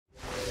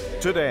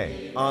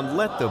Today on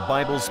Let the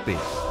Bible Speak.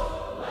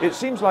 It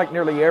seems like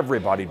nearly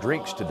everybody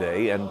drinks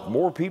today, and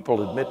more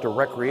people admit to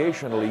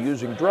recreationally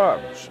using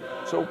drugs.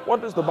 So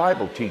what does the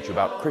Bible teach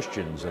about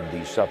Christians and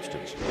these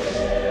substances?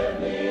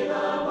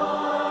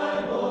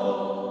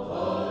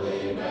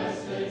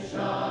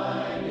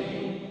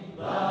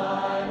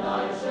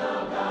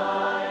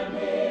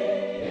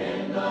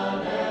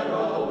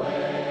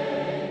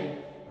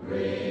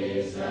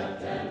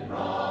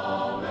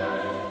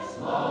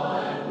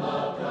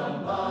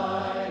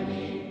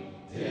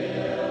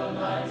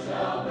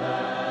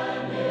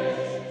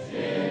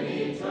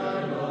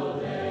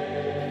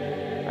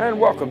 And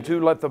welcome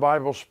to Let the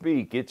Bible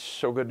Speak. It's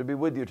so good to be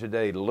with you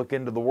today to look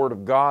into the Word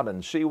of God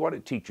and see what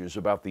it teaches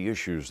about the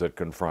issues that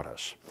confront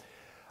us.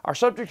 Our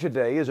subject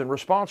today is in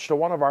response to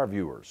one of our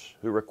viewers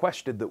who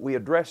requested that we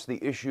address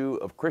the issue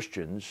of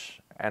Christians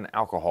and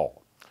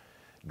alcohol.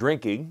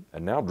 Drinking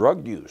and now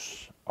drug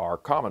use are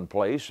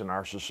commonplace in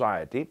our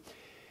society,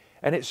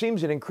 and it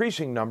seems an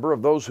increasing number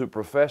of those who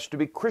profess to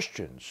be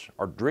Christians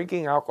are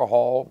drinking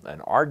alcohol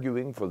and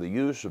arguing for the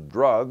use of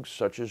drugs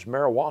such as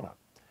marijuana.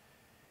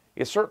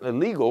 It's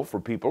certainly legal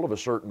for people of a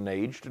certain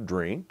age to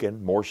drink,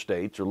 and more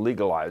states are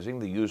legalizing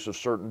the use of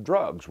certain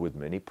drugs, with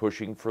many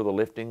pushing for the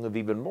lifting of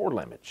even more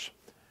limits.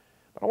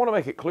 But I want to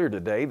make it clear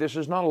today, this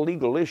is not a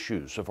legal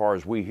issue so far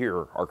as we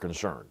here are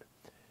concerned.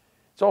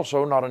 It's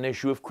also not an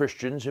issue of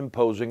Christians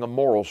imposing a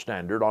moral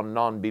standard on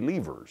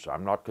non-believers.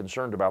 I'm not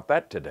concerned about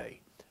that today.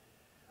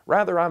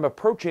 Rather, I'm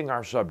approaching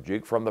our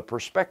subject from the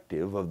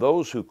perspective of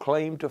those who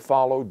claim to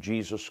follow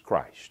Jesus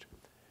Christ.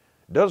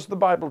 Does the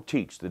Bible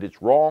teach that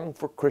it's wrong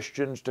for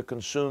Christians to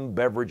consume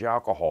beverage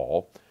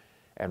alcohol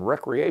and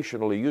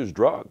recreationally use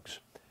drugs?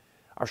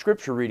 Our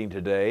scripture reading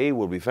today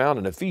will be found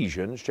in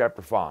Ephesians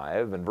chapter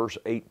 5 and verse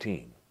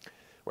 18,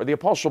 where the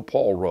Apostle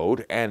Paul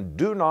wrote, "And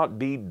do not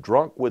be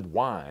drunk with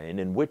wine,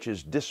 in which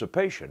is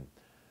dissipation,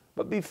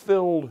 but be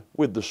filled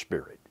with the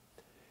Spirit."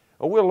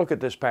 Well, we'll look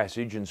at this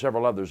passage and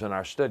several others in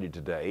our study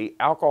today,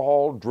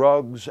 Alcohol,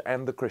 Drugs,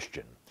 and the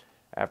Christian,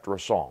 after a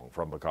song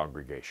from the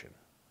congregation.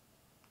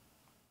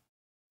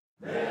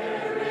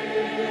 There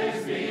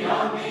is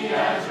beyond the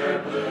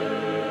azure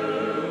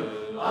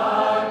blue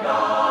a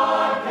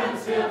God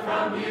concealed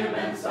from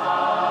human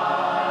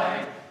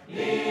sight.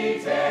 He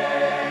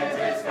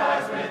tinted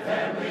skies with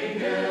heavenly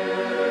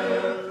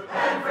hue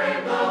and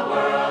framed the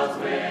worlds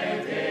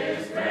with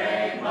His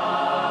great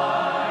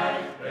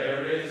might.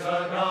 There is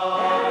a God.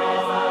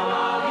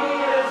 He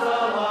is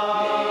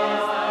alive.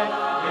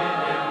 In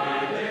Him we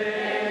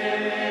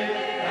live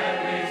and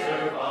we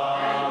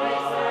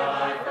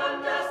survive. From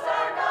dust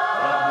our God.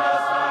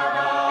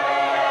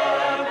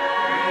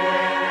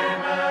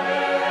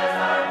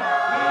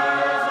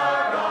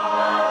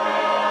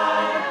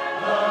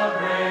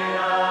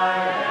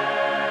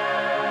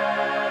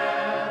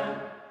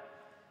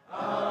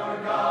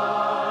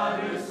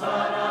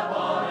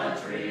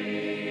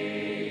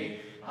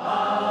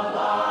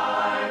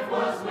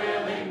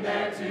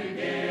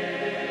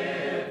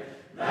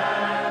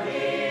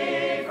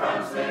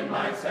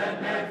 Might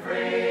set men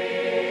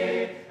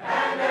free,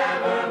 and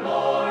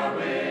evermore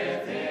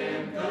with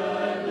Him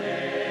could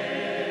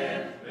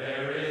live.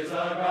 There is a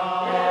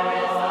God.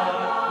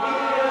 He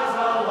is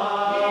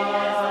alive.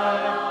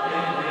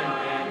 In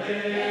Him we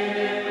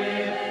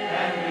live,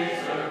 and we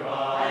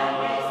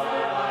survive.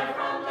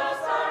 From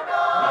dust our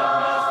God.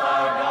 He is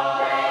our God.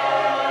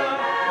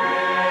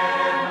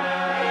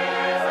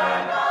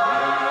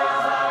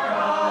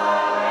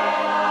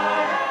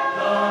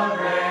 The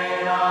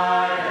great I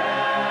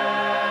am.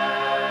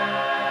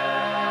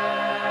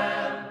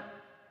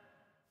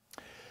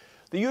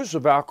 The use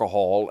of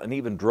alcohol and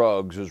even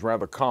drugs is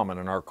rather common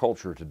in our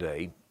culture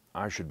today.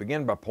 I should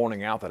begin by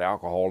pointing out that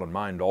alcohol and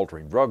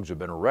mind-altering drugs have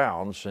been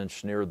around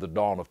since near the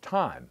dawn of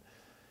time.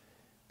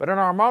 But in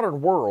our modern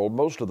world,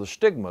 most of the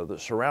stigma that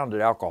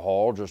surrounded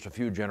alcohol just a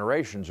few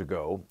generations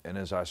ago, and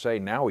as I say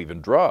now even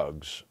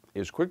drugs,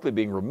 is quickly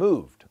being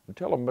removed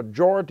until a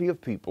majority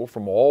of people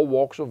from all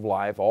walks of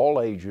life,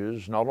 all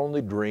ages, not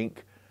only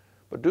drink,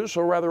 but do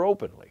so rather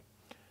openly.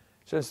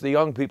 Since the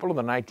young people of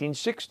the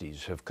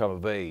 1960s have come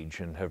of age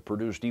and have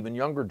produced even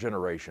younger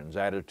generations,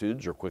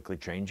 attitudes are quickly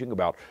changing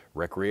about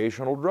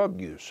recreational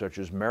drug use, such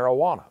as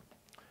marijuana.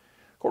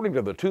 According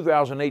to the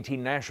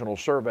 2018 National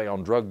Survey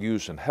on Drug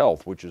Use and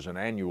Health, which is an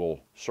annual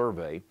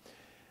survey,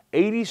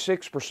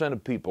 86%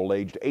 of people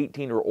aged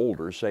 18 or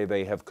older say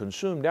they have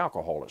consumed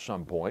alcohol at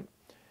some point.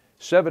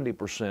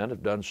 70%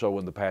 have done so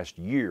in the past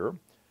year.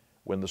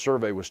 When the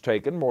survey was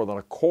taken, more than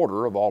a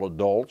quarter of all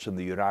adults in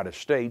the United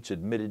States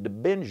admitted to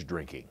binge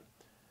drinking.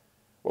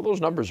 Well,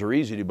 those numbers are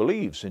easy to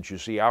believe since you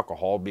see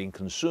alcohol being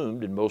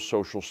consumed in most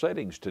social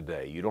settings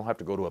today. You don't have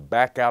to go to a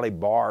back alley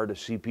bar to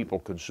see people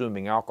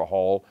consuming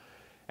alcohol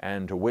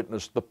and to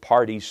witness the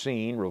party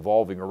scene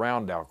revolving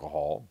around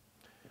alcohol.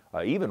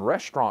 Even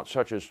restaurants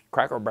such as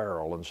Cracker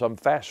Barrel and some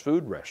fast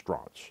food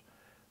restaurants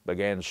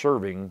began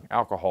serving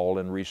alcohol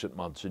in recent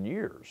months and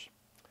years.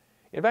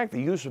 In fact, the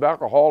use of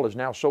alcohol is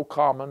now so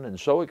common and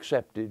so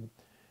accepted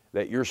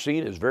that you're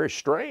seen as very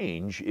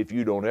strange if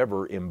you don't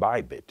ever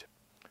imbibe it.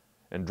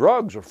 And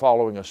drugs are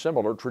following a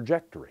similar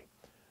trajectory.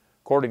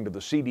 According to the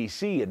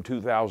CDC in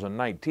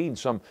 2019,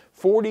 some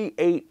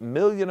 48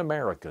 million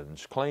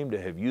Americans claim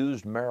to have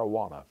used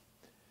marijuana.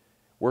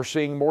 We're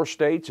seeing more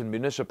states and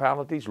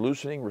municipalities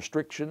loosening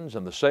restrictions,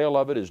 and the sale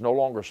of it is no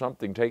longer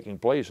something taking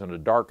place in a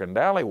darkened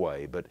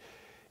alleyway, but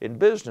in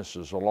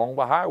businesses along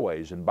the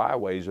highways and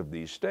byways of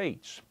these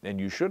states. And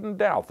you shouldn't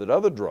doubt that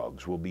other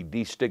drugs will be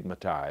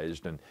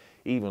destigmatized and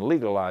even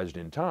legalized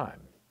in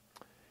time.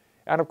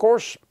 And of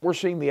course, we're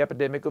seeing the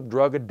epidemic of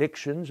drug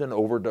addictions and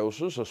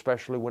overdoses,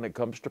 especially when it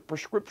comes to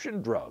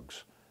prescription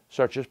drugs,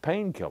 such as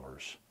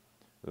painkillers.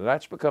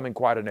 That's becoming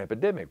quite an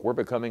epidemic. We're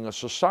becoming a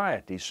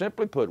society,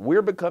 simply put,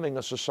 we're becoming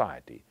a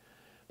society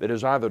that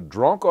is either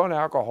drunk on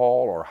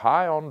alcohol or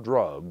high on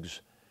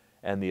drugs,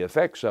 and the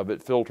effects of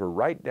it filter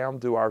right down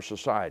through our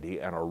society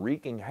and are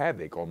wreaking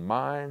havoc on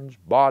minds,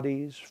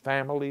 bodies,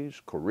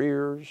 families,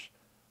 careers,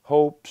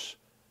 hopes,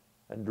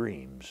 and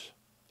dreams,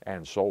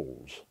 and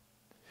souls.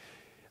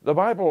 The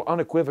Bible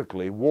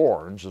unequivocally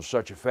warns of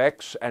such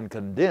effects and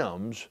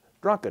condemns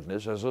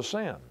drunkenness as a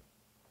sin.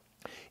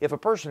 If a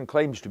person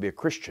claims to be a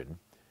Christian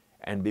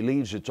and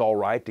believes it's all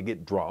right to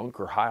get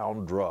drunk or high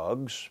on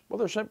drugs, well,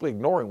 they're simply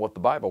ignoring what the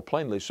Bible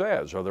plainly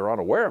says, or they're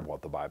unaware of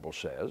what the Bible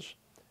says.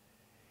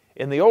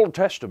 In the Old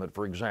Testament,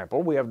 for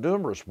example, we have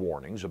numerous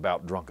warnings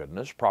about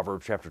drunkenness.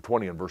 Proverbs chapter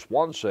 20 and verse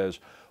 1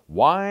 says,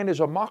 "Wine is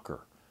a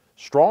mocker,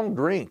 strong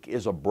drink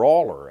is a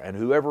brawler, and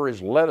whoever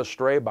is led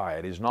astray by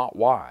it is not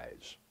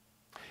wise."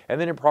 And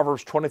then in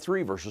Proverbs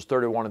 23, verses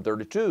 31 and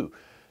 32,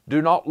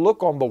 "Do not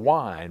look on the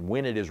wine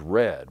when it is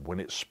red, when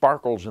it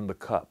sparkles in the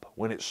cup,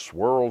 when it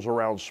swirls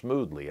around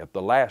smoothly. At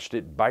the last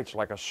it bites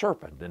like a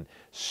serpent and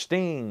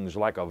stings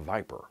like a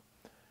viper."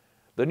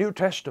 The New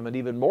Testament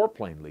even more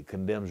plainly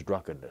condemns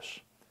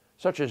drunkenness,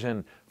 such as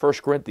in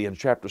 1 Corinthians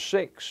chapter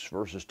 6,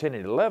 verses 10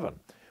 and 11,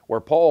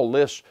 where Paul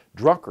lists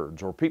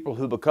drunkards or people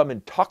who become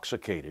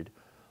intoxicated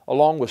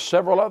along with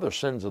several other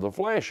sins of the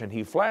flesh, and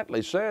he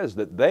flatly says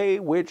that they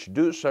which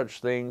do such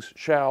things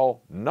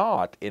shall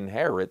not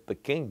inherit the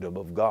kingdom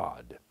of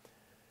God.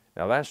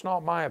 Now that's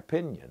not my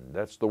opinion,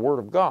 that's the Word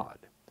of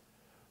God.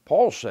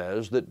 Paul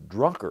says that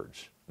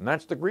drunkards, and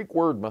that's the Greek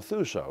word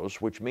methusos,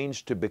 which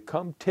means to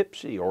become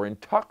tipsy or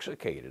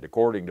intoxicated,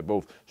 according to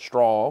both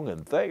Strong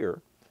and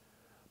Thayer.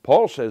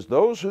 Paul says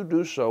those who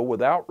do so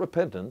without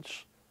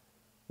repentance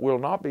will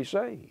not be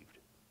saved.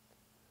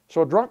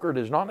 So a drunkard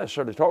is not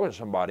necessarily talking to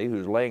somebody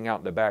who's laying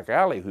out in the back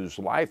alley whose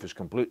life is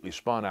completely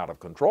spun out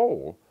of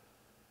control.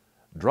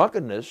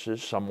 Drunkenness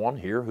is someone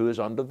here who is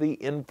under the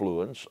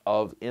influence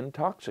of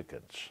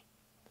intoxicants.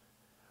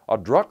 A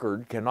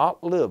drunkard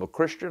cannot live a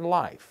Christian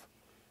life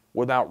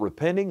without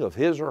repenting of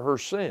his or her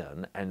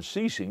sin and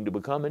ceasing to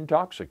become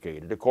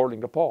intoxicated, according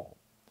to Paul.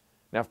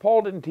 Now, if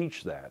Paul didn't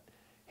teach that,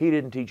 he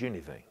didn't teach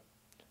anything.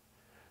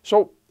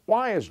 So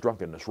why is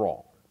drunkenness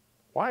wrong?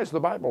 Why is the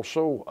Bible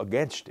so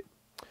against it?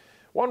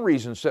 One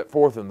reason set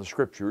forth in the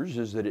Scriptures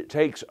is that it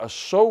takes a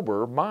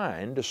sober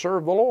mind to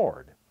serve the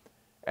Lord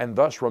and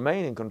thus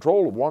remain in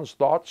control of one's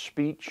thoughts,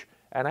 speech,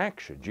 and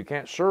actions. You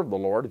can't serve the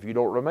Lord if you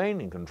don't remain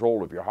in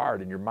control of your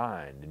heart and your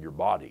mind and your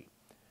body.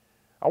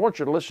 I want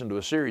you to listen to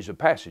a series of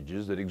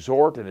passages that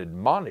exhort and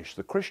admonish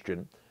the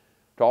Christian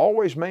to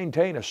always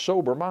maintain a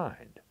sober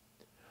mind.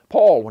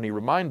 Paul, when he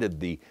reminded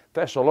the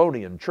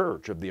Thessalonian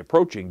church of the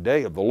approaching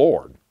day of the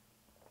Lord,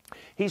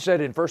 he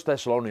said in 1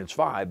 Thessalonians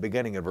 5,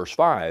 beginning in verse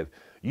 5,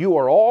 "You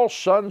are all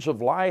sons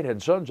of light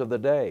and sons of the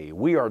day.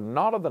 We are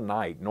not of the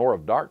night nor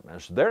of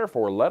darkness.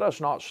 Therefore let us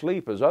not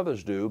sleep as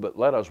others do, but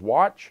let us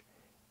watch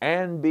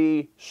and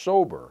be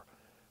sober.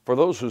 For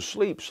those who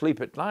sleep,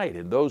 sleep at night,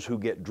 and those who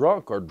get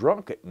drunk are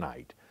drunk at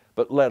night.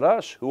 But let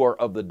us who are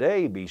of the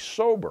day be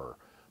sober,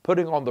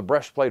 putting on the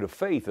breastplate of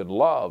faith and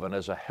love, and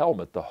as a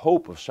helmet the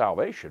hope of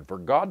salvation. For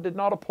God did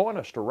not appoint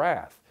us to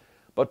wrath,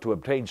 but to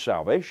obtain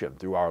salvation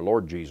through our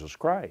Lord Jesus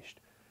Christ."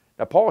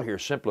 Now, Paul here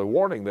is simply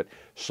warning that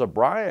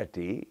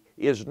sobriety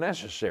is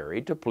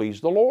necessary to please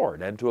the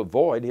Lord and to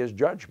avoid His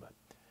judgment.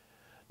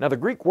 Now, the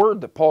Greek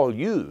word that Paul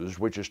used,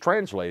 which is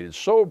translated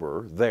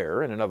sober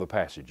there and in other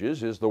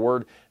passages, is the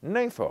word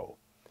nepho.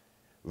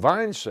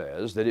 Vine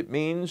says that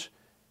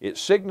it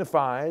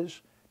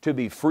signifies to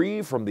be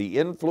free from the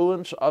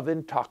influence of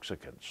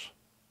intoxicants.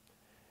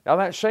 Now,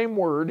 that same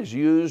word is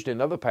used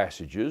in other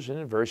passages in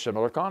a very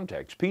similar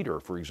context. Peter,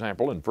 for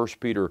example, in 1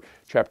 Peter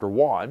chapter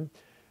 1,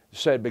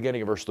 said,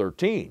 beginning of verse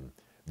 13,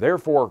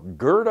 "Therefore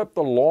gird up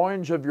the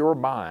loins of your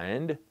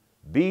mind,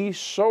 be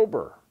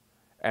sober,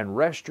 and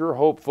rest your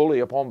hope fully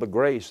upon the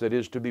grace that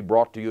is to be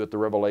brought to you at the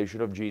revelation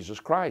of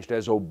Jesus Christ,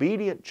 as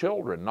obedient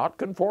children, not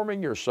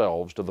conforming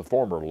yourselves to the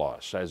former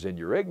lusts, as in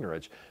your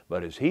ignorance,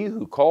 but as He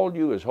who called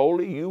you is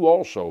holy, you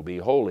also be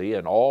holy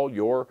in all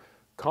your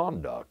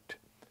conduct."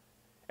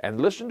 And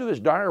listen to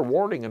his dire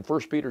warning in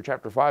 1 Peter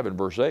chapter 5 and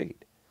verse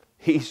 8.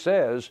 He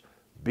says,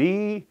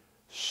 "Be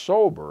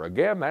sober."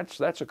 Again,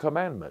 that's a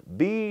commandment.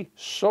 Be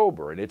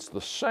sober, and it's the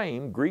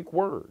same Greek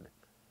word.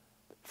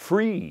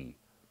 Free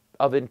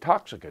of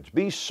intoxicants.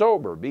 Be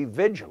sober, be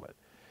vigilant,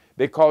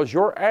 because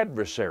your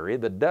adversary,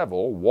 the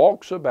devil,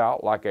 walks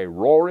about like a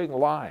roaring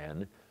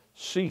lion,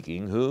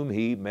 seeking whom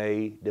he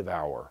may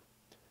devour.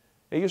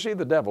 Now, you see,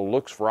 the devil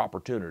looks for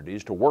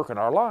opportunities to work in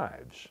our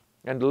lives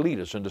and to lead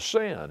us into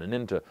sin and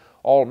into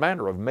all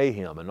manner of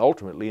mayhem and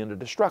ultimately into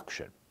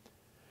destruction.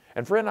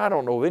 And friend, I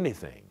don't know of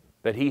anything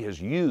that he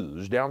has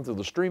used down through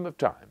the stream of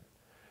time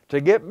to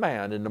get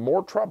man into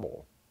more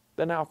trouble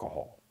than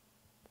alcohol.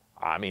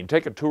 I mean,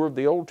 take a tour of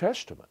the Old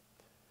Testament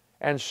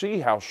and see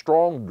how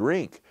strong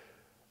drink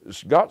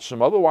got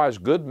some otherwise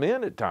good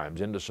men at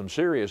times into some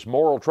serious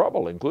moral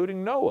trouble,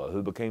 including Noah,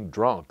 who became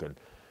drunk, and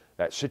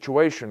that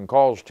situation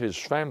caused his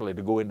family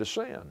to go into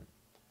sin.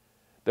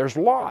 There's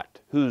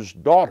Lot, whose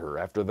daughter,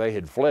 after they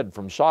had fled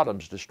from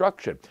Sodom's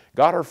destruction,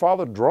 got her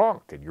father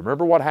drunk, and you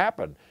remember what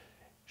happened?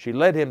 She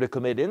led him to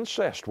commit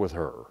incest with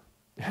her,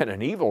 and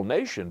an evil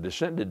nation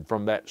descended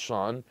from that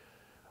son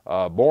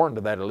born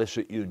to that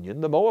illicit union,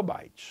 the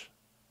Moabites.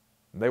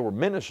 They were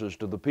menaces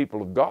to the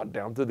people of God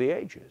down through the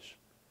ages.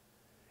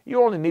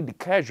 You only need to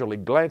casually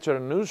glance at a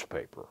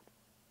newspaper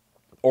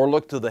or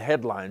look to the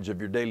headlines of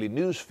your daily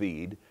news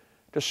feed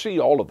to see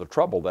all of the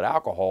trouble that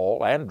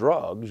alcohol and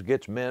drugs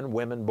gets men,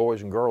 women,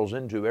 boys, and girls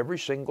into every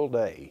single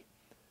day.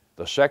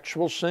 The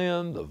sexual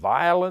sin, the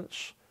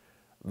violence,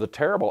 the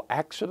terrible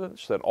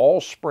accidents that all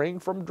spring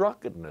from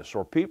drunkenness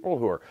or people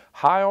who are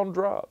high on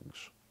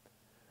drugs.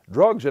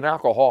 Drugs and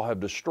alcohol have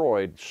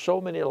destroyed so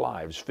many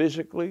lives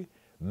physically,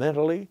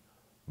 mentally,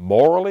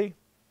 morally,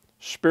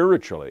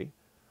 spiritually,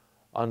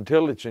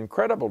 until it's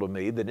incredible to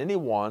me that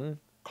anyone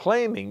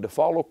claiming to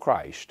follow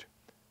Christ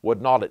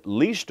would not at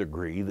least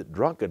agree that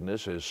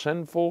drunkenness is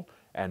sinful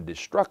and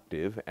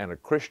destructive and a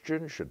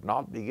Christian should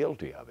not be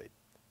guilty of it.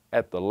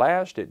 At the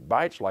last, it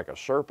bites like a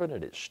serpent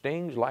and it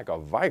stings like a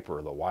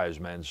viper, the wise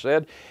man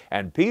said.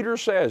 And Peter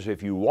says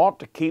if you want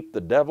to keep the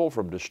devil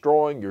from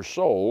destroying your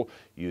soul,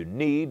 you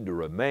need to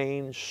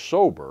remain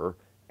sober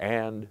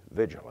and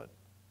vigilant.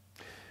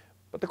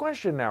 But the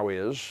question now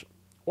is,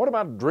 what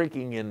about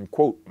drinking in,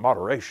 quote,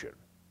 moderation?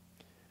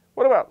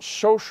 What about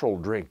social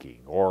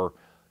drinking or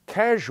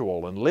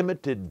casual and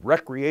limited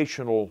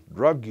recreational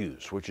drug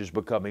use, which is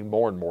becoming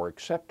more and more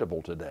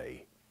acceptable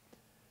today?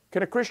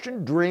 Can a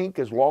Christian drink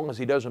as long as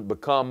he doesn't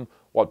become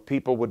what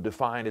people would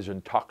define as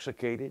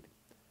intoxicated?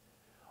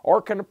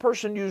 Or can a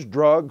person use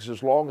drugs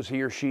as long as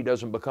he or she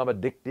doesn't become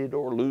addicted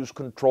or lose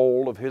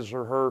control of his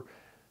or her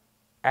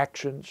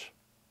actions?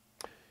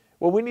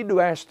 Well, we need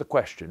to ask the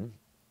question,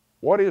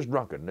 what is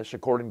drunkenness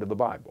according to the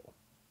Bible?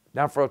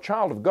 Now, for a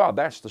child of God,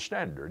 that's the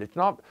standard. It's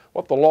not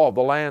what the law of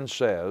the land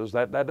says.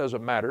 That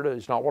doesn't matter.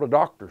 It's not what a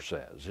doctor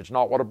says. It's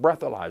not what a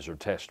breathalyzer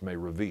test may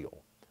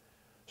reveal.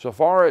 So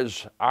far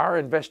as our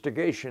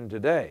investigation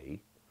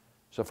today,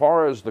 so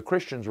far as the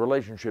Christian's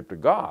relationship to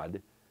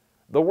God,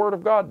 the Word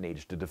of God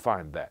needs to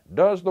define that.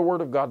 Does the Word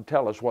of God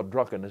tell us what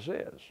drunkenness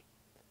is?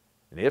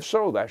 And if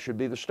so, that should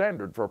be the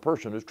standard for a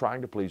person who's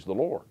trying to please the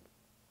Lord.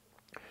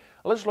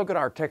 Let's look at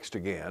our text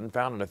again,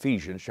 found in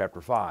Ephesians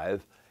chapter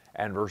 5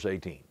 and verse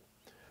 18.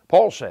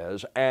 Paul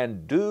says,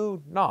 and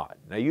do not.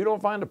 Now, you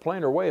don't find a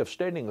plainer way of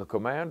stating a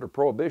command or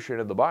prohibition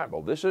in the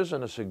Bible. This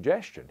isn't a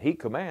suggestion. He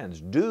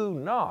commands, do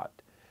not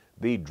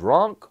be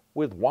drunk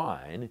with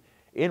wine,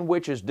 in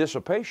which is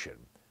dissipation,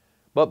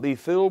 but be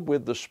filled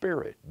with the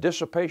Spirit.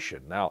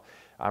 Dissipation. Now,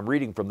 I'm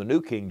reading from the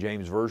New King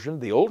James Version.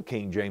 The Old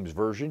King James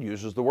Version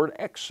uses the word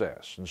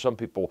excess. And some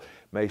people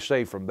may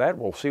say from that,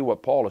 well, see,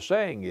 what Paul is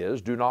saying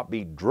is, do not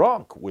be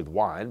drunk with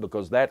wine,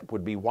 because that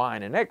would be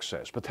wine in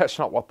excess. But that's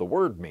not what the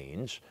word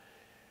means.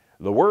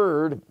 The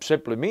word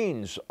simply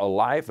means a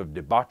life of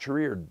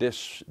debauchery or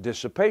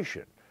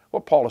dissipation.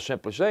 What Paul is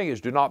simply saying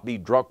is, do not be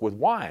drunk with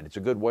wine. It's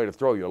a good way to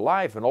throw your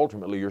life and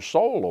ultimately your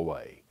soul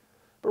away,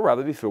 but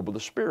rather be filled with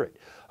the Spirit.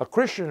 A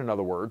Christian, in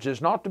other words,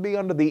 is not to be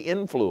under the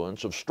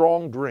influence of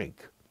strong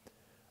drink,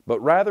 but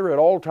rather at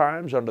all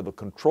times under the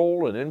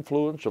control and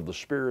influence of the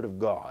Spirit of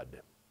God.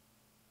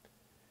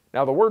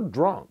 Now, the word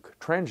drunk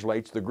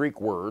translates the Greek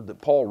word that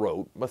Paul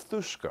wrote,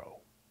 methusko.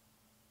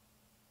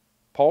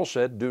 Paul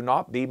said, do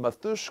not be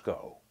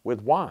methusko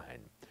with wine.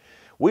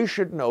 We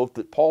should note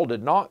that Paul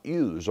did not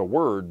use a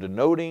word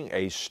denoting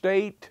a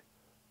state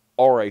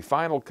or a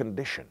final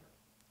condition.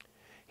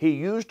 He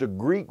used a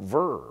Greek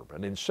verb,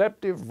 an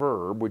inceptive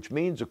verb, which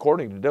means,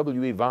 according to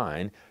W.E.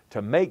 Vine,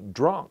 to make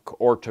drunk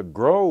or to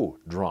grow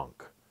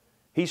drunk.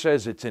 He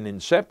says it's an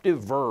inceptive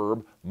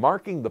verb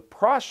marking the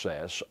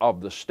process of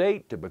the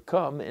state to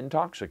become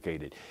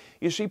intoxicated.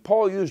 You see,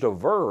 Paul used a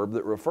verb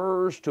that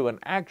refers to an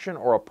action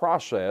or a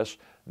process,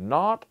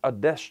 not a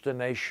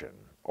destination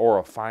or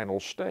a final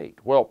state.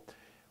 Well,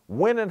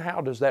 when and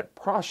how does that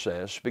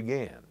process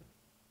begin?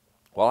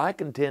 Well, I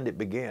contend it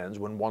begins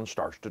when one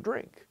starts to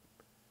drink.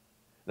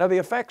 Now, the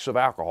effects of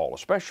alcohol,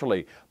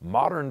 especially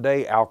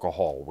modern-day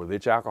alcohol with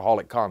its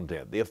alcoholic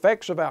content, the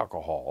effects of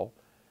alcohol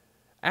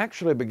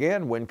actually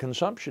begin when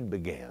consumption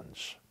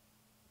begins.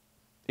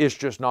 It's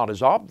just not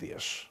as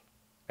obvious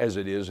as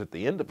it is at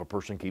the end if a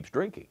person keeps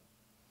drinking.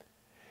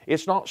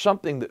 It's not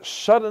something that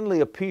suddenly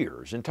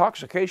appears.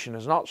 Intoxication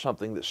is not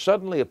something that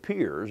suddenly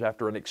appears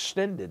after an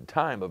extended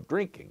time of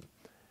drinking.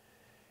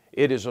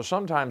 It is a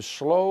sometimes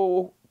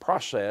slow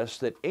process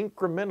that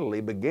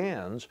incrementally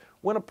begins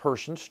when a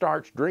person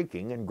starts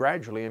drinking and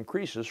gradually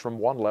increases from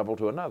one level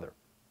to another.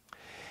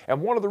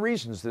 And one of the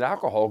reasons that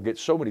alcohol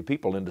gets so many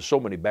people into so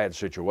many bad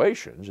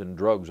situations, and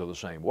drugs are the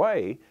same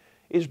way,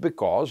 is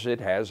because it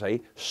has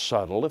a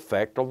subtle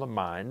effect on the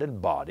mind and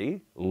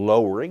body,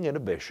 lowering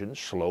inhibitions,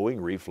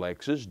 slowing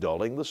reflexes,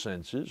 dulling the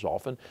senses,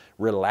 often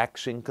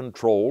relaxing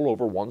control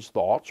over one's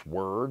thoughts,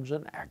 words,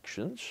 and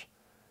actions.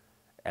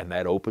 And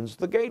that opens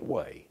the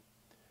gateway.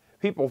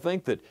 People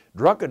think that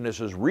drunkenness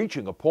is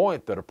reaching a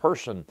point that a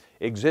person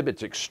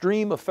exhibits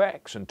extreme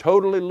effects and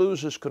totally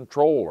loses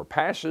control or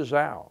passes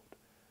out.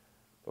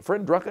 But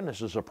friend,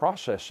 drunkenness is a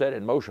process set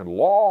in motion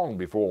long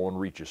before one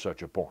reaches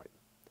such a point.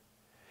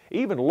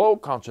 Even low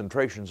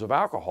concentrations of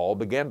alcohol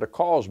began to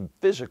cause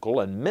physical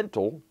and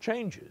mental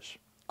changes.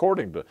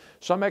 According to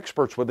some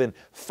experts, within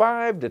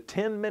 5 to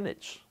 10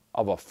 minutes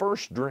of a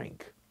first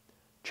drink,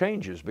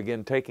 changes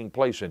begin taking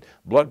place in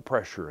blood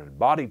pressure and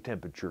body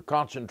temperature,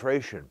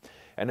 concentration.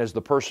 And as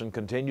the person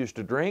continues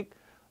to drink,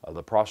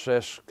 the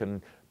process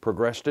can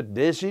progress to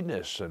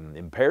dizziness and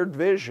impaired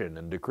vision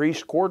and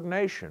decreased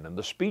coordination, and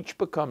the speech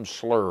becomes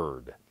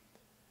slurred.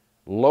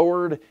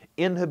 Lowered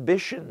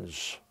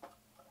inhibitions.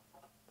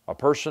 A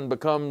person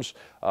becomes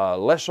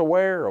less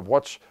aware of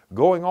what's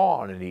going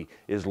on, and he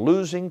is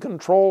losing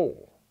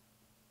control.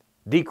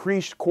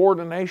 Decreased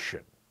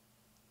coordination.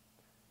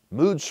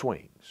 Mood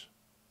swings.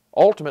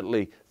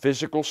 Ultimately,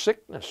 physical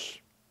sickness.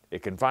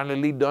 It can finally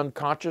lead to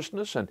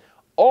unconsciousness and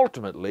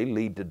ultimately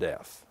lead to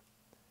death.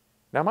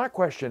 Now my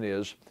question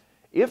is,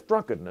 if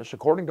drunkenness,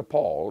 according to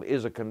Paul,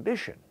 is a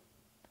condition,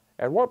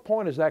 at what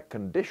point is that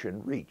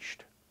condition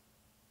reached?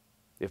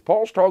 If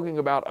Paul's talking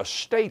about a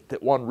state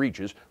that one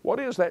reaches, what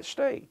is that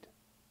state?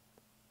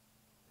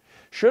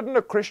 Shouldn't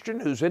a Christian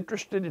who's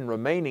interested in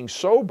remaining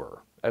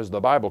sober, as the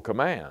Bible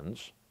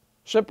commands,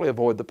 simply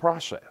avoid the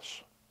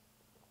process?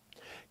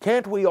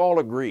 Can't we all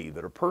agree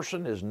that a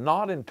person is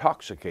not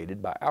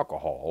intoxicated by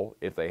alcohol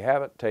if they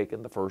haven't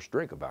taken the first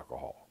drink of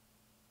alcohol?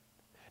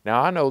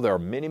 Now, I know there are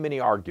many, many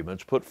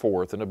arguments put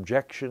forth and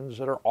objections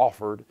that are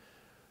offered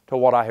to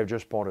what I have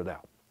just pointed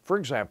out. For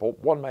example,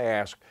 one may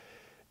ask,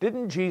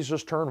 didn't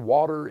Jesus turn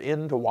water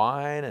into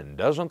wine, and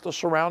doesn't the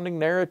surrounding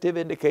narrative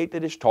indicate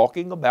that he's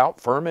talking about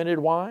fermented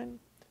wine?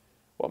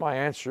 Well, my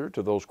answer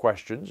to those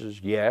questions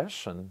is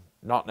yes, and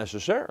not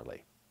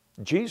necessarily.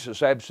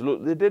 Jesus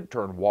absolutely did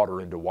turn water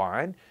into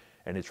wine,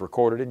 and it's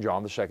recorded in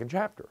John the 2nd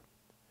chapter.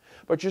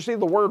 But you see,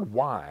 the word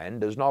wine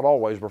does not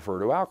always refer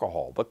to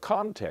alcohol. The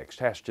context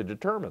has to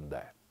determine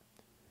that.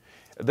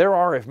 There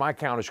are, if my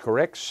count is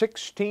correct,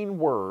 16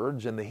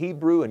 words in the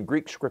Hebrew and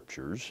Greek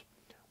scriptures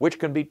which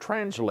can be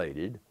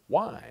translated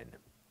wine.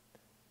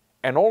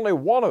 And only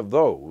one of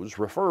those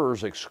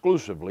refers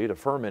exclusively to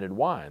fermented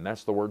wine.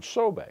 That's the word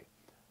sobe.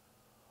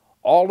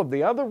 All of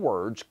the other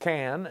words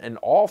can and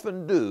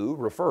often do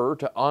refer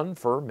to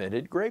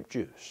unfermented grape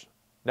juice.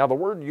 Now, the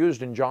word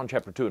used in John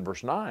chapter 2 and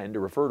verse 9 to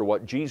refer to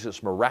what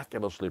Jesus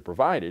miraculously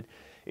provided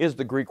is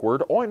the Greek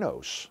word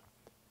oinos.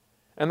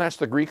 And that's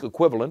the Greek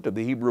equivalent of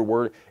the Hebrew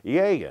word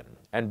yayin.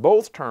 And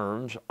both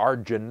terms are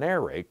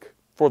generic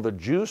for the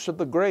juice of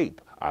the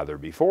grape, either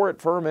before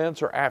it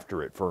ferments or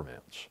after it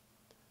ferments.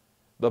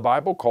 The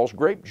Bible calls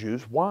grape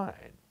juice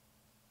wine.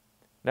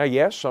 Now,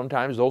 yes,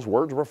 sometimes those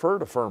words refer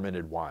to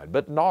fermented wine,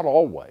 but not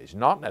always,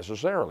 not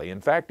necessarily.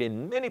 In fact,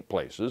 in many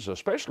places,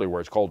 especially where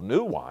it's called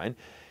new wine,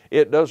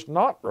 it does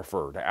not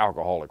refer to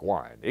alcoholic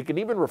wine. It can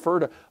even refer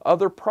to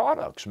other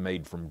products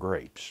made from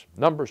grapes.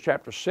 Numbers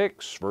chapter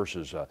 6,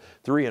 verses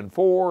 3 and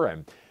 4,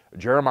 and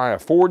Jeremiah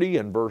 40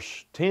 and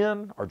verse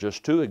 10 are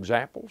just two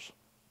examples.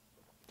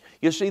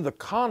 You see, the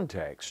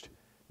context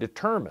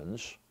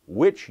determines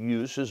which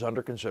use is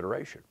under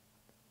consideration.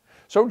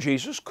 So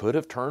Jesus could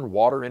have turned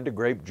water into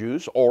grape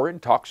juice or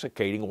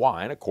intoxicating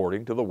wine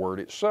according to the word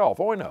itself,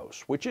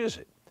 oinos. Which is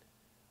it?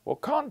 Well,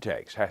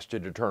 context has to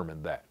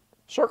determine that.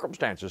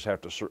 Circumstances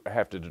have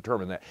to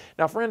determine that.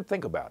 Now, friend,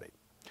 think about it.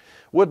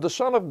 Would the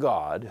Son of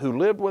God, who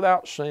lived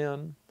without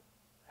sin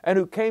and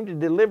who came to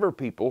deliver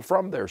people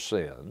from their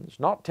sins,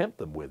 not tempt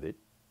them with it,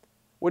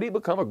 would he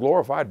become a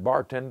glorified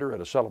bartender at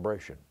a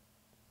celebration?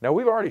 Now,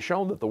 we've already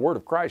shown that the Word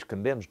of Christ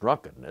condemns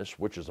drunkenness,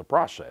 which is a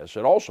process.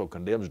 It also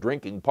condemns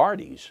drinking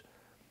parties.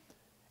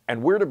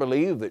 And we're to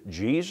believe that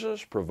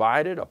Jesus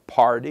provided a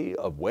party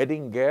of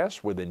wedding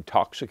guests with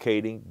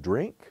intoxicating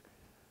drink?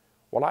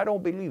 Well, I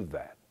don't believe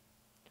that.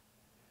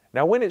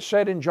 Now, when it's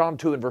said in John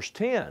 2 and verse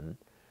 10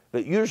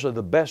 that usually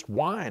the best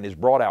wine is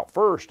brought out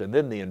first and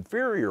then the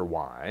inferior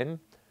wine,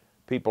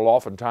 people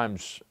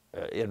oftentimes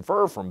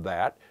infer from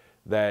that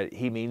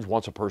he means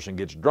once a person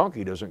gets drunk,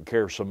 he doesn't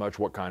care so much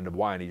what kind of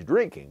wine he's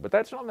drinking. But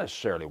that's not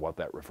necessarily what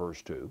that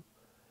refers to.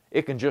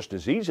 It can just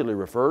as easily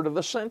refer to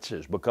the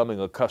senses becoming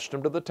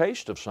accustomed to the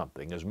taste of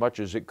something as much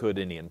as it could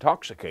any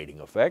intoxicating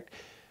effect.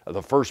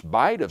 The first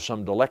bite of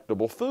some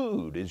delectable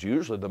food is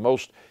usually the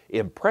most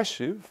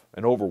impressive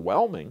and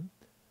overwhelming.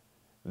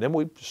 Then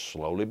we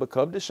slowly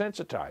become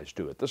desensitized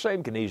to it. The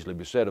same can easily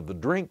be said of the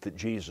drink that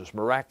Jesus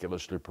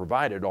miraculously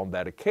provided on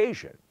that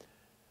occasion.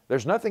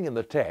 There's nothing in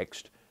the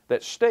text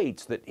that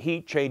states that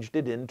he changed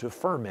it into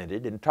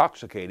fermented,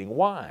 intoxicating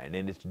wine,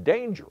 and it's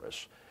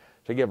dangerous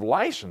to give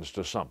license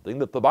to something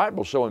that the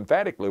Bible so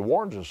emphatically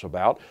warns us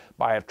about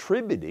by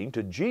attributing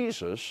to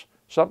Jesus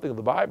something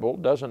the Bible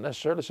doesn't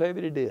necessarily say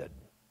that he did.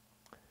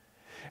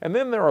 And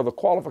then there are the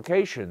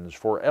qualifications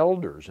for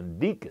elders and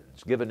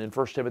deacons given in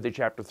 1 Timothy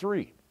chapter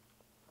 3.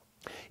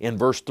 In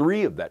verse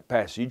 3 of that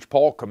passage,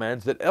 Paul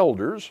commands that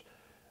elders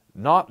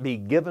not be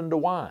given to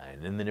wine.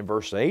 And then in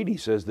verse 8 he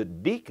says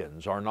that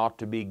deacons are not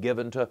to be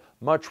given to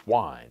much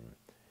wine.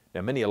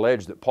 Now many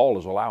allege that Paul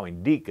is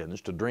allowing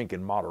deacons to drink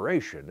in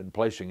moderation and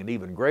placing an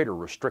even greater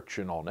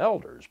restriction on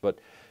elders. But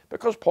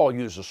because Paul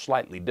uses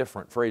slightly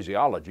different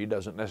phraseology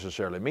doesn't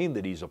necessarily mean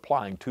that he's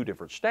applying two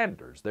different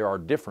standards. There are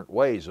different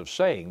ways of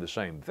saying the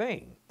same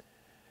thing.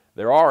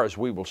 There are, as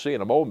we will see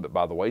in a moment,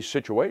 by the way,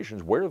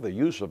 situations where the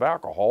use of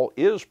alcohol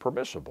is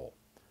permissible,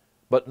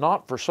 but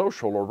not for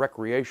social or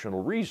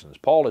recreational reasons.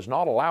 Paul is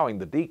not allowing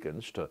the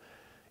deacons to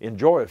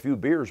enjoy a few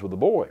beers with the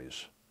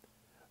boys,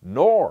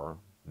 nor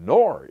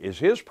is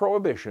his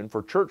prohibition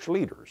for church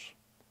leaders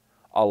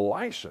a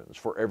license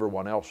for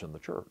everyone else in the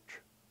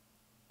church.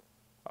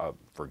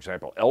 For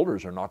example,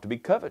 elders are not to be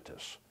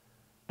covetous.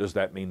 Does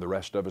that mean the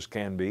rest of us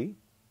can be?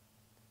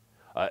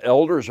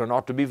 Elders are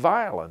not to be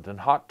violent and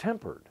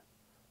hot-tempered.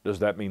 Does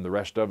that mean the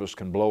rest of us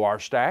can blow our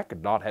stack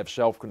and not have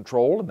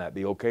self-control and that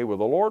be okay with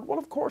the Lord? Well,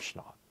 of course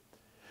not.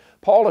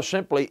 Paul is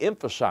simply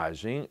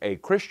emphasizing a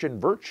Christian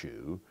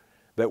virtue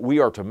that we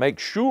are to make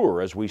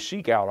sure as we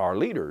seek out our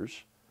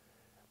leaders,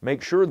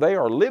 make sure they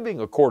are living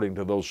according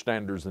to those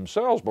standards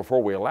themselves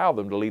before we allow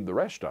them to lead the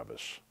rest of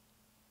us.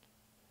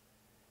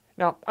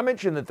 Now, I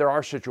mentioned that there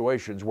are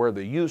situations where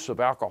the use of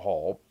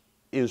alcohol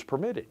is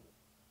permitted.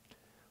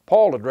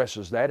 Paul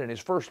addresses that in his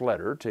first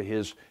letter to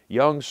his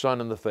young son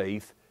in the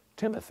faith,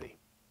 Timothy.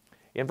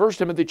 In 1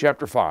 Timothy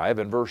chapter 5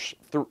 and verse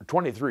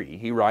 23,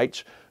 he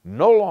writes,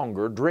 "No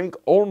longer drink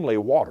only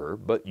water,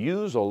 but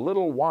use a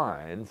little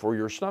wine for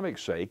your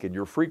stomach's sake and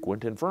your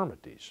frequent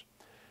infirmities."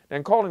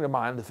 And calling to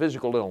mind the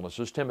physical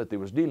illnesses Timothy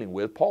was dealing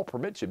with, Paul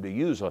permits him to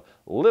use a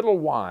little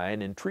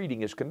wine in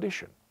treating his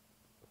condition.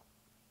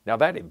 Now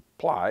that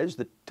implies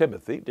that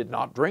Timothy did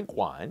not drink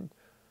wine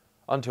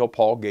until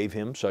Paul gave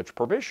him such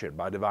permission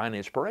by divine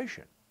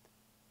inspiration.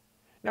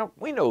 Now,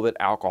 we know that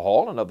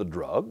alcohol and other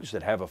drugs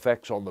that have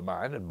effects on the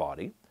mind and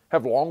body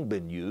have long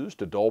been used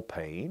to dull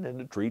pain and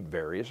to treat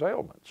various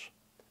ailments.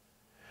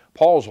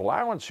 Paul's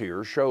allowance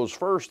here shows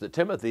first that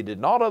Timothy did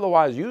not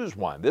otherwise use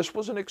wine. This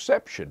was an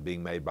exception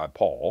being made by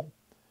Paul.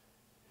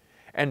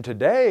 And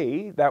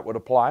today, that would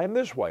apply in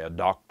this way. A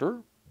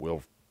doctor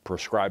will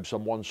prescribe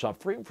someone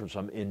suffering from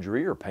some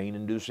injury or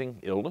pain-inducing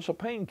illness a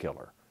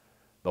painkiller.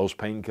 Those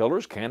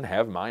painkillers can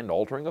have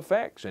mind-altering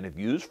effects, and if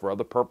used for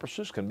other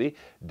purposes can be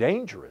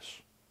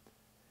dangerous.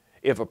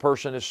 If a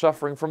person is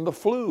suffering from the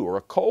flu or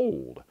a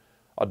cold,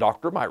 a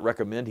doctor might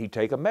recommend he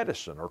take a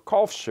medicine or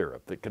cough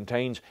syrup that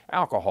contains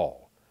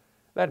alcohol.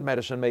 That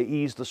medicine may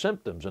ease the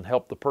symptoms and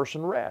help the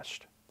person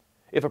rest.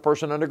 If a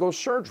person undergoes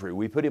surgery,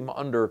 we put him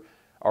under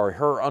or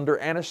her under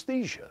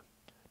anesthesia.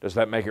 Does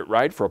that make it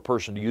right for a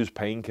person to use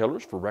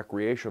painkillers for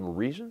recreational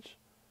reasons?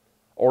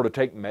 Or to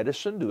take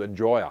medicine to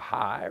enjoy a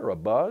high or a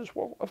buzz?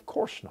 Well, of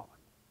course not.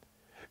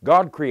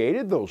 God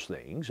created those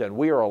things, and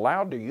we are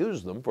allowed to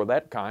use them for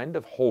that kind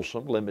of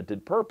wholesome,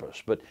 limited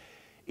purpose. But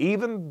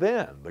even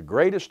then, the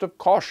greatest of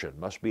caution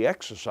must be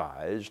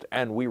exercised,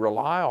 and we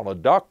rely on a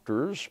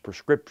doctor's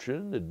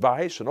prescription,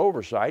 advice, and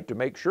oversight to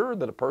make sure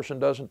that a person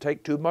doesn't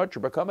take too much or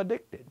become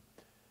addicted.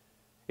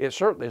 It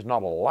certainly is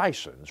not a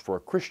license for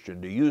a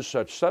Christian to use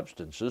such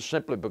substances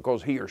simply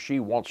because he or she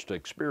wants to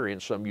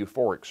experience some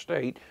euphoric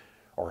state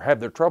or have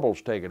their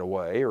troubles taken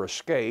away or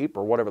escape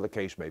or whatever the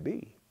case may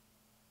be.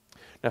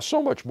 Now,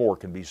 so much more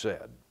can be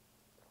said,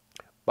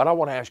 but I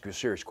want to ask you a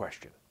serious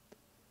question.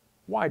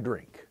 Why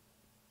drink?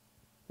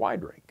 Why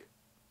drink?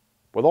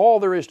 With all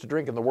there is to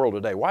drink in the world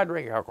today, why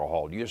drink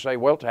alcohol? Do you say,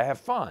 well, to have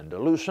fun, to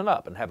loosen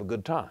up and have a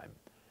good time?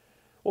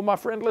 Well, my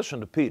friend, listen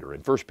to Peter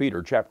in 1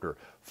 Peter chapter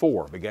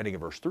 4, beginning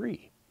of verse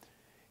 3.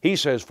 He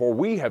says, "For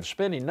we have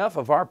spent enough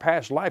of our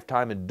past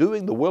lifetime in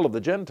doing the will of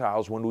the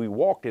Gentiles when we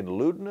walked in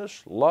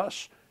lewdness,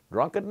 lust,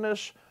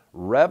 drunkenness,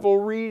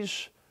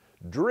 revelries,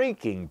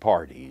 drinking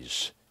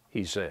parties,"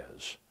 he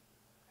says,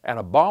 "and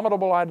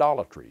abominable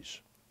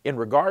idolatries. In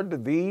regard to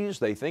these,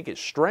 they think it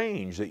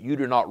strange that you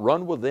do not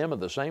run with them in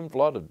the same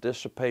flood of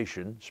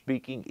dissipation,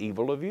 speaking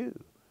evil of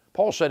you."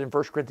 Paul said in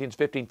 1 Corinthians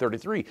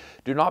 15:33,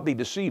 "Do not be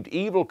deceived.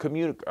 Evil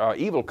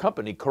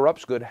company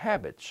corrupts good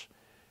habits."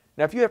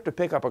 Now, if you have to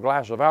pick up a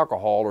glass of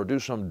alcohol or do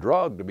some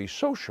drug to be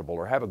sociable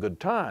or have a good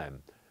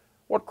time,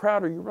 what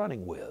crowd are you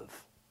running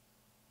with?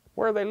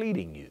 Where are they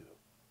leading you?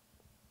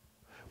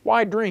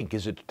 Why drink?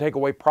 Is it to take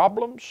away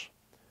problems?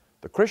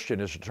 The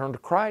Christian is to turn to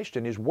Christ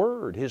and His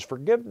Word, His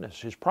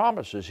forgiveness, His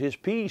promises, His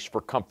peace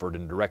for comfort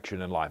and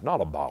direction in life,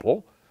 not a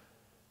bottle.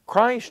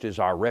 Christ is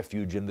our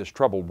refuge in this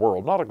troubled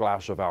world, not a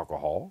glass of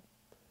alcohol.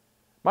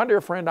 My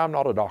dear friend, I'm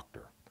not a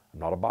doctor. I'm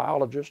not a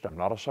biologist. I'm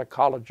not a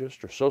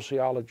psychologist or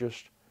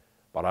sociologist.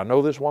 But I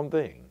know this one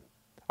thing.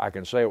 I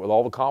can say it with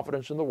all the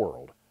confidence in the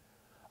world.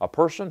 A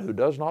person who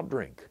does not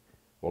drink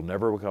will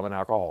never become an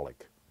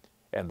alcoholic.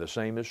 And the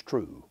same is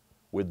true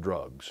with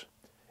drugs.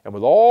 And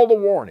with all the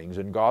warnings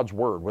in God's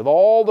Word, with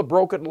all the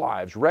broken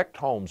lives, wrecked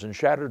homes, and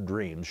shattered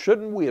dreams,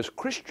 shouldn't we as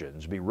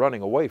Christians be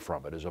running away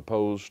from it as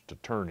opposed to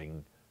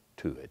turning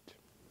to it?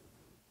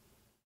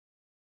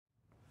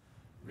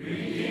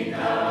 Redeemed am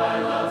I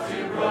love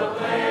to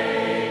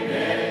proclaim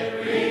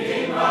it,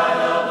 redeemed by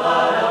the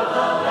blood of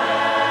the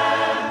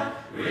Lamb,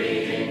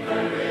 redeemed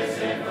for His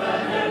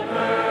infinite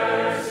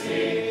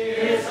mercy,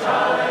 His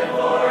child and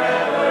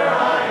forever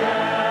I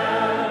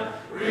am.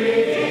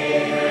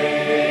 Redeemed,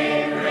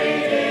 redeemed,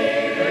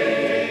 redeemed, redeemed,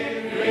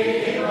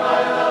 redeemed by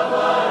the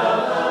blood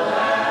of the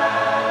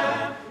Lamb,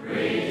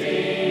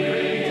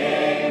 redeemed,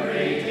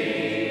 redeemed,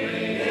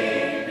 redeemed, redeemed,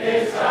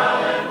 His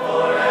child and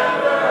forever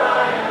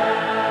I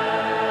am.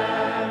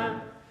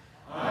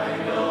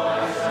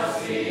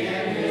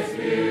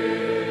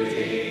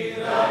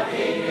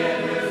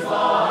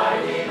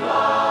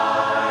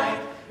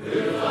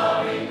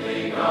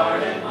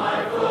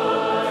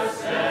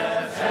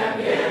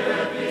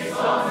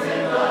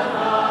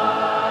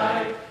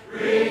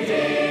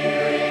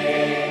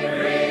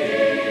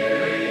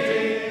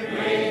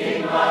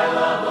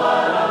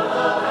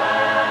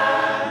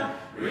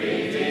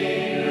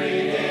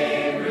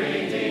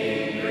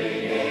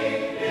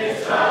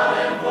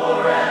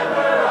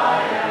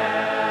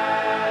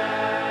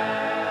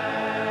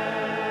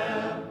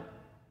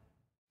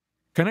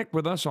 Connect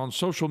with us on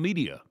social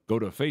media. Go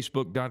to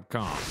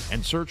Facebook.com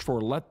and search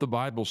for Let the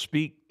Bible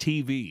Speak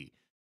TV.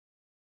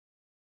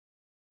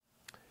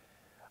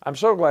 I'm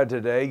so glad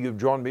today you've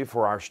joined me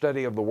for our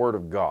study of the Word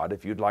of God.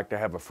 If you'd like to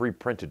have a free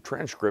printed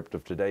transcript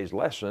of today's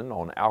lesson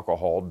on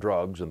alcohol,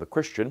 drugs, and the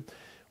Christian,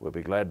 we'll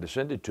be glad to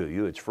send it to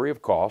you. It's free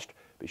of cost.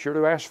 Be sure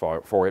to ask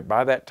for it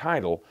by that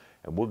title,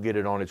 and we'll get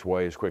it on its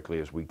way as quickly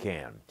as we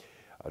can.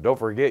 Don't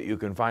forget, you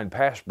can find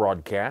past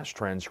broadcasts,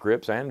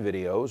 transcripts, and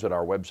videos at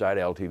our website,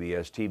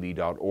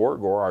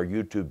 LTBSTV.org, or our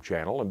YouTube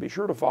channel. And be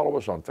sure to follow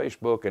us on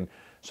Facebook and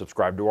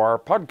subscribe to our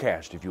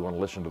podcast if you want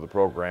to listen to the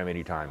program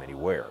anytime,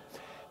 anywhere.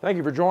 Thank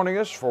you for joining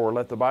us for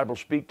Let the Bible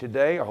Speak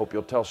today. I hope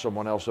you'll tell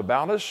someone else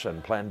about us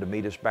and plan to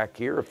meet us back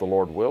here, if the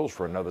Lord wills,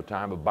 for another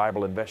time of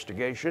Bible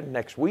investigation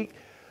next week.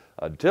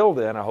 Until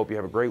then, I hope you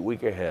have a great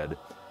week ahead,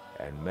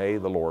 and may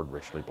the Lord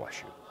richly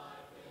bless you.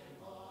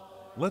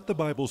 Let the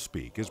Bible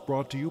Speak is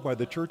brought to you by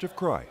the Church of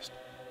Christ.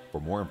 For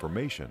more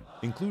information,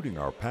 including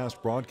our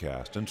past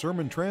broadcast and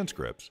sermon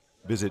transcripts,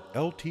 visit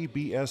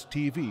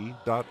LTBSTV.org.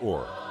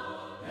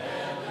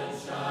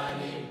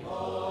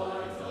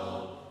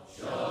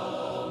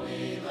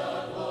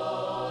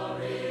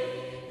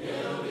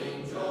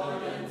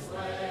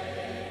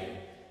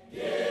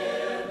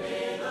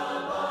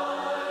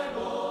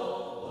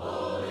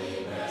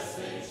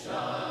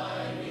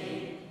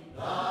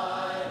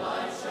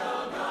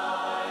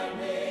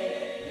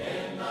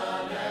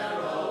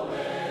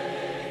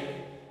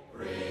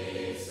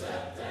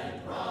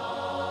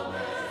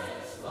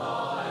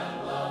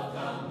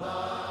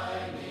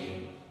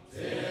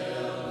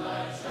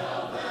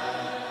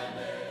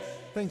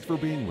 Thanks for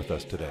being with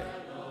us today.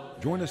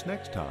 Join us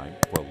next time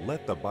for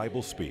Let the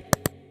Bible Speak.